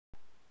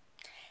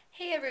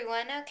Hey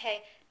everyone,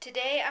 okay,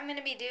 today I'm going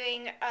to be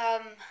doing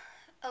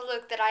a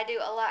look that I do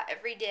a lot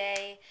every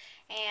day,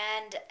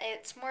 and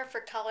it's more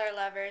for color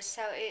lovers,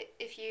 so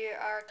if you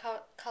are a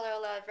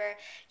color lover,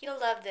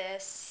 you'll love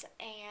this,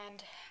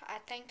 and I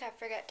think I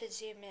forgot to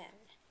zoom in.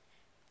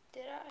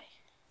 Did I?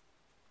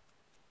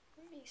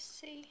 Let me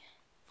see.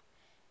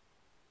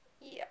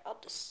 Yeah, I'll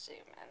just zoom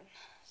in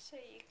so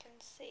you can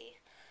see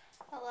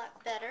a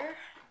lot better,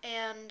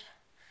 and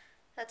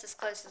that's as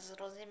close as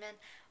it'll zoom in.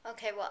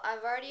 Okay, well,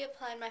 I've already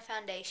applied my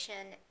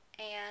foundation,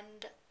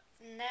 and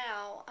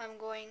now I'm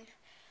going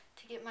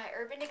to get my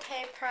Urban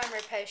Decay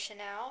Primer Potion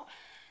out.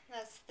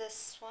 That's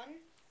this one.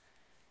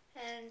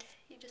 And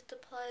you just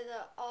apply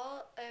that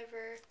all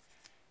over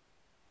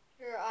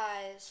your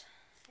eyes.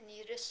 And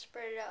you just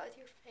spread it out with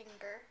your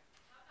finger.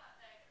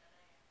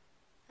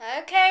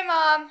 Okay,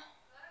 Mom.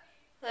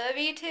 Love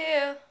you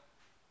too.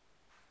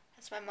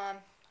 That's my mom.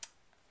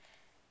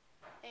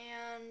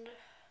 And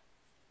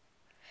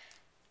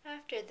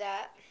after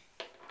that,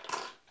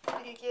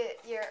 you get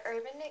your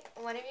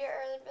one of your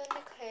Urban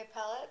Decay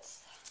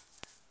palettes.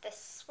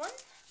 This one.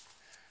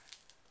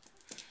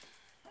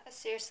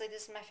 Seriously,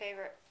 this is my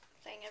favorite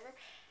thing ever.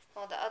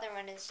 Well, the other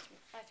one is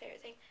my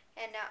favorite thing.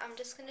 And now I'm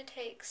just going to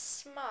take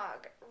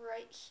Smog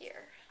right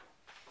here.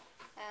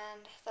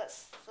 And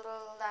that's the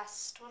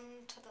last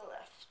one to the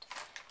left.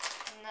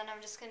 And then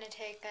I'm just going to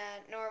take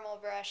a normal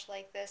brush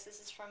like this. This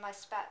is from my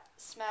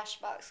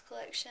Smashbox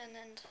collection.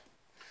 And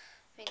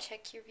let me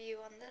check your view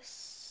on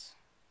this.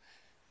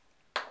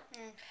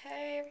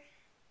 Okay.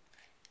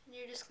 And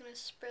you're just going to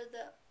spread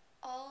that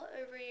all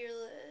over your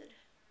lid.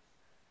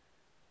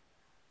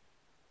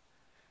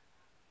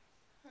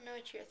 I know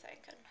what you're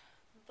thinking,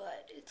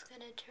 but it's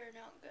going to turn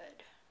out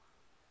good.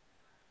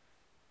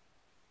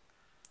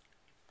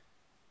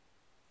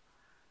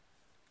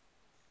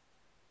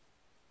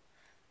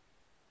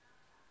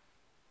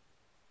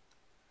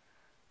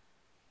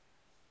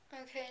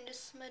 Okay, and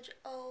just smudge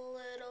a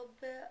little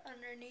bit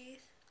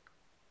underneath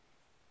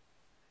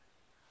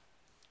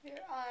your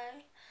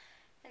eye.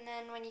 And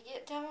then when you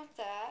get done with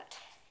that,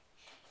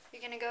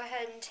 you're going to go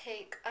ahead and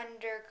take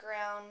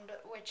Underground,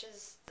 which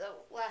is the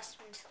last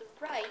one to the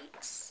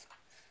right.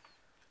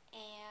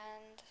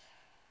 And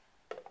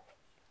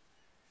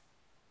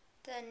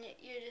then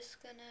you're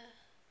just going to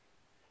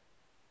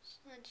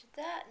smudge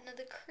that into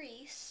the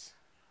crease.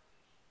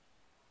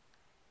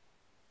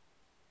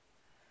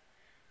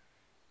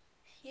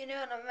 You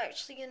know what I'm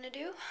actually going to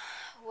do?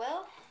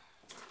 Well,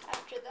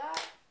 after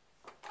that,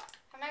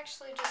 I'm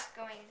actually just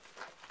going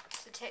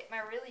to take my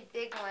really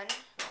big one.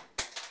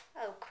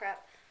 Oh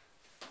crap.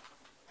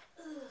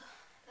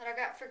 That I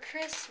got for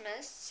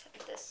Christmas,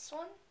 this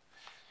one.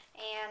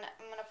 And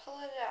I'm going to pull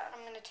it out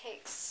and I'm going to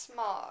take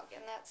Smog,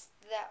 and that's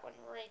that one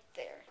right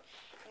there.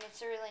 And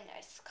it's a really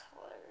nice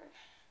color.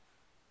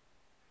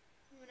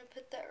 I'm going to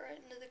put that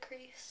right into the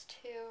crease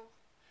too,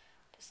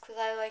 just because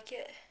I like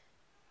it.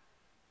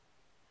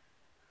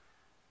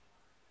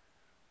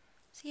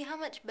 See how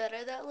much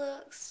better that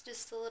looks?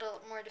 Just a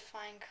little more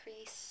defined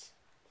crease.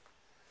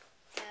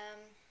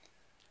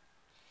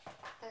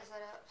 Close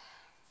that up.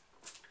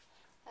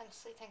 I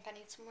honestly think I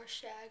need some more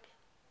shag.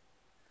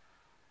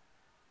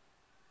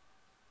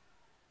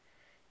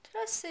 Did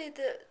I say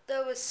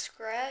that was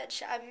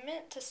scratch? I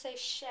meant to say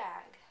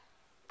shag.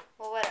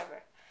 Well,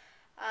 whatever.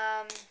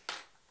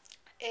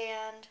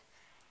 And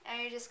now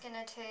you're just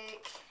gonna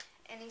take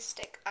any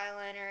stick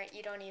eyeliner.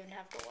 You don't even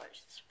have to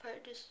watch this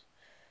part. Just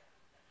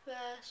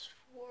fast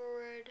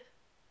forward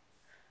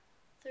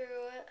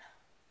through it.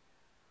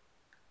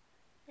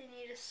 And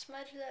you just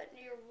smudge that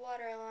into your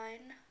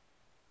waterline.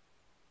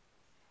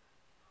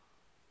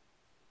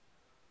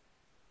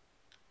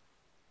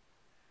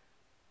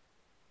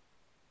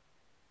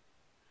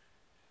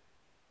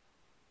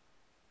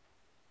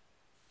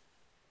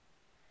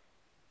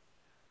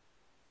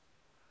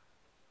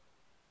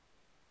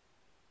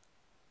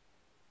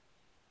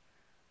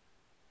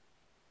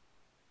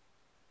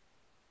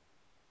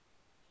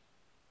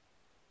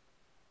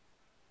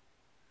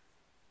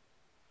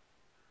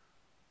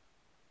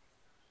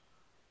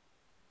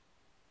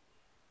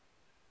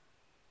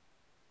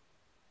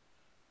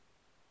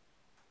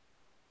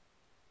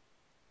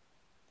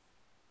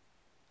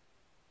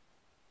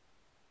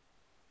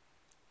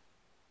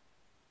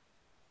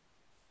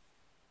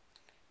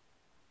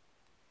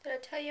 Did I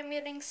tell you I'm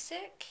getting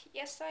sick?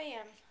 Yes, I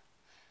am.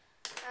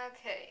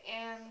 Okay,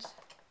 and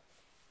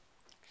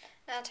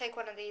now take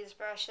one of these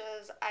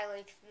brushes. I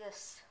like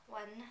this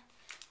one.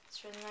 It's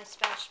from my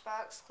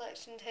Smashbox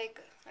collection.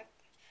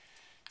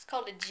 It's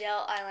called a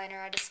gel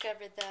eyeliner. I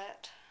discovered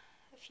that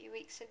a few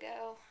weeks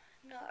ago.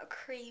 Not a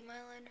cream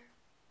eyeliner.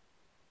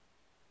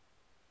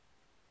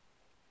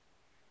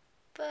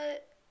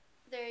 But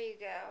there you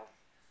go.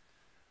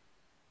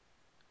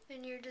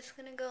 And you're just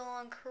going to go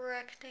on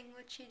correcting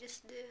what you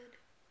just did.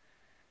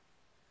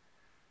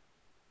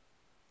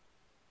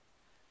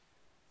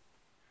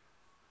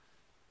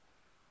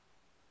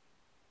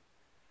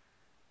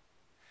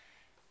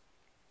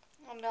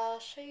 And I'll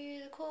show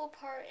you the cool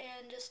part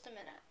in just a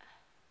minute.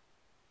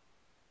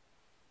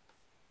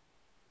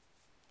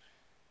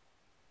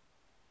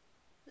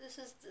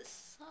 this is the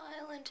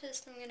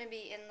silentest I'm going to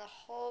be in the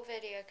whole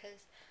video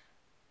because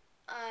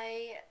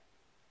I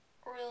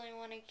really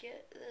want to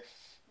get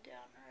this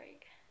down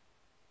right.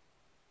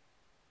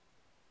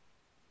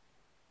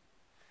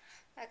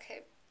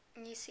 Okay,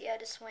 you see I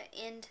just went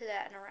into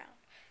that and around.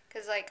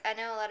 Because, like, I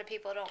know a lot of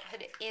people don't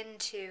put it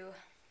into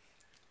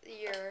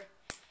your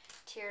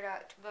tear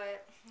duct,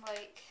 but,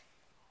 like,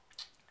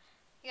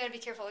 you gotta be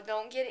careful.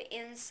 Don't get it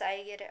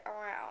inside, get it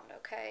around,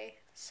 okay?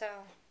 So,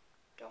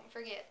 don't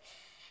forget.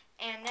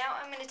 And now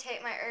I'm going to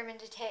take my Urban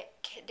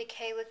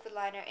Decay Liquid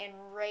Liner in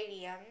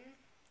Radium,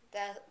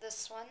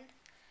 this one,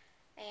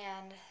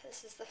 and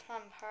this is the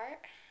fun part.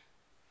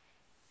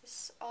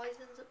 This always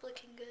ends up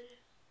looking good.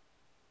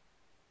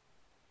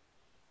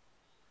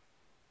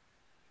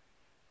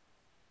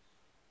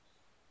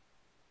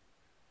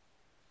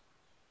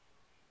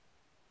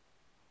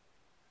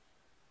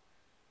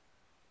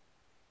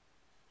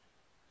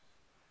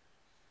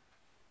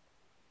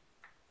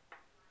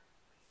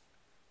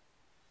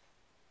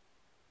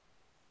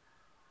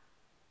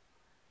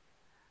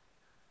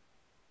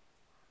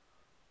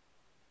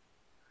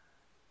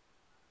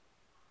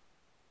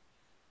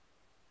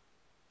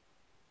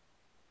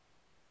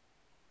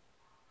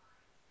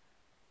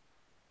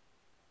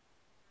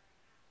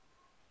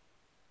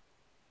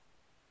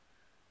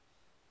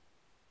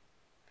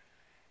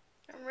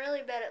 I'm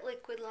really bad at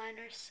liquid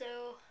liners,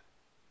 so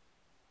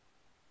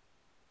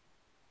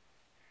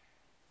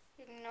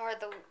ignore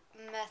the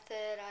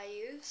method I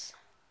use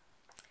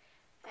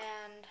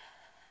and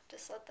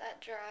just let that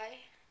dry.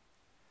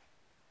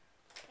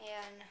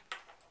 And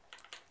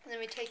then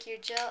we take your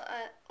gel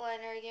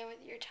liner again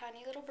with your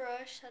tiny little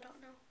brush. I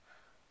don't know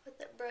what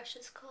that brush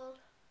is called.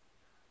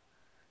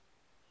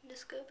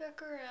 Just go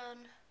back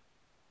around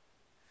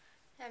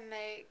and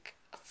make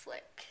a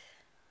flick,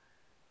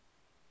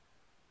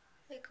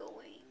 like a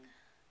wing.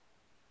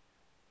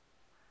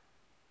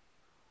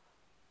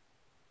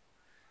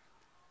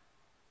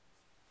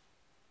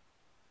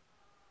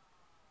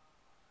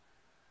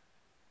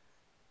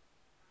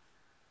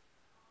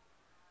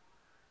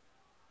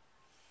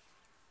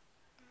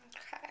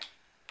 Okay.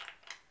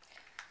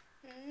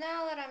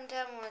 Now that I'm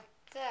done with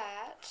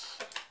that,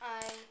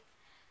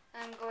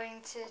 I'm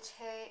going to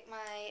take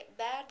my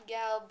Bad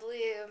Gal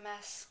Blue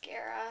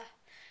mascara.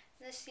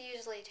 This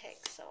usually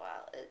takes a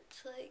while.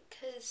 It's like,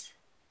 cause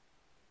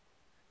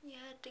you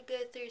had to go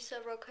through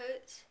several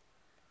coats.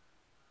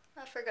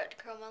 I forgot to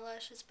curl my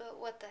lashes, but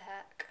what the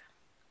heck.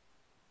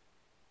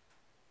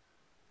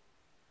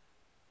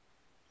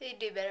 You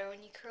do better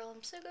when you curl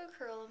them, so go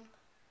curl them.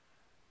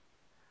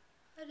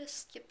 I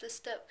just skipped this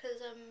step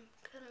because I'm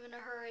kind of in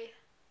a hurry.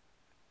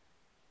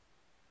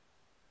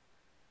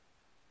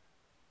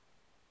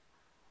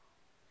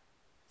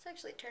 It's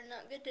actually turned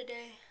out good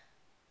today.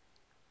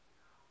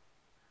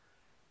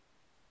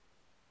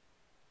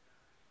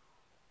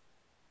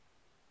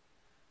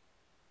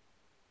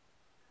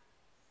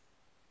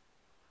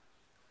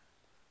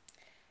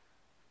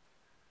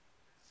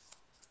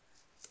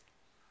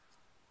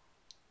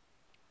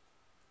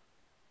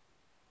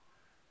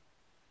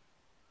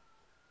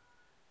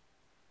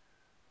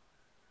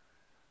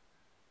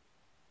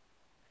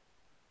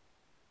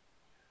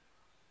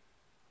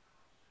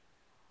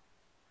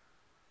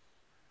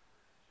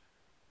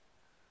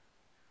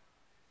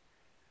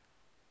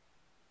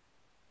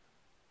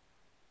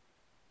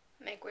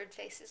 Make weird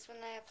faces when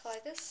I apply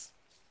this.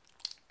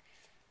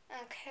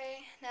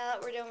 Okay, now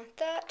that we're done with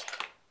that,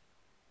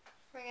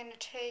 we're going to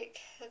take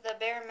the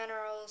Bare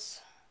Minerals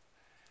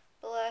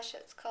blush.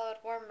 It's called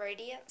Warm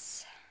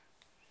Radiance.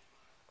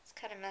 It's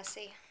kind of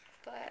messy,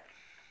 but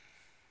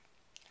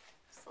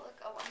it's the look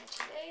I wanted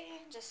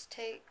today. Just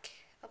take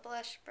a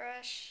blush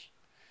brush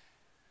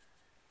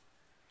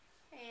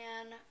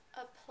and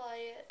apply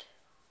it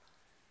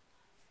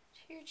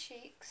to your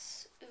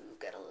cheeks. Ooh,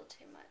 got a little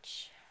too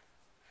much.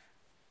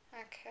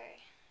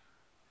 Okay.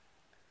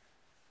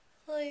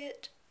 Lay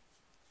it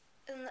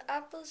in the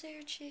apples of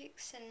your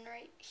cheeks and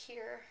right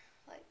here,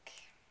 like,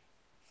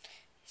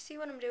 you see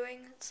what I'm doing?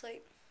 It's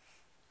like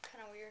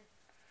kind of weird.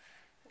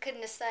 I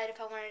couldn't decide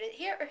if I wanted it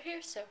here or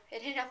here, so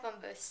it ended up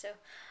on both, so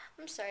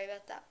I'm sorry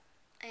about that.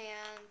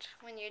 And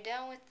when you're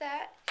done with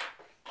that,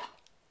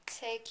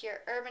 take your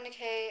Urban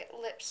Decay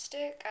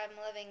lipstick. I'm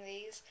loving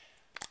these.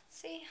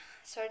 See,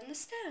 Sword in the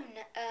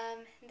Stone.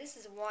 This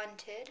is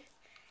Wanted.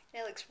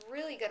 And it looks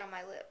really good on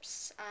my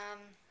lips.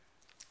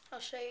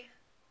 I'll show you.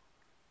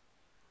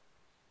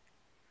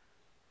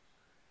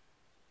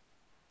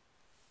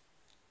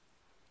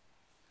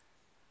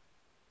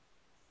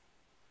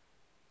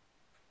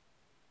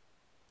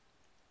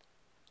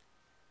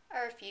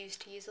 I refuse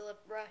to use a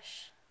lip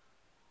brush.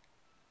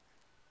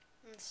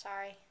 I'm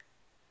sorry.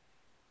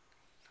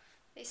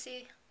 You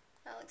see,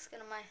 that looks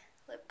good on my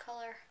lip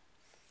color.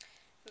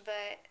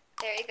 But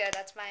there you go,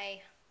 that's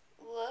my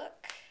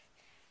look.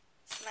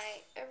 It's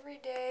my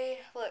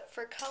everyday look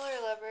for color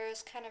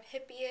lovers, kind of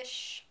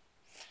hippie-ish.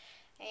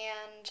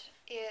 And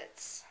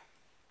it's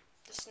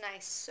just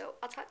nice. So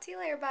I'll talk to you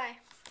later, bye.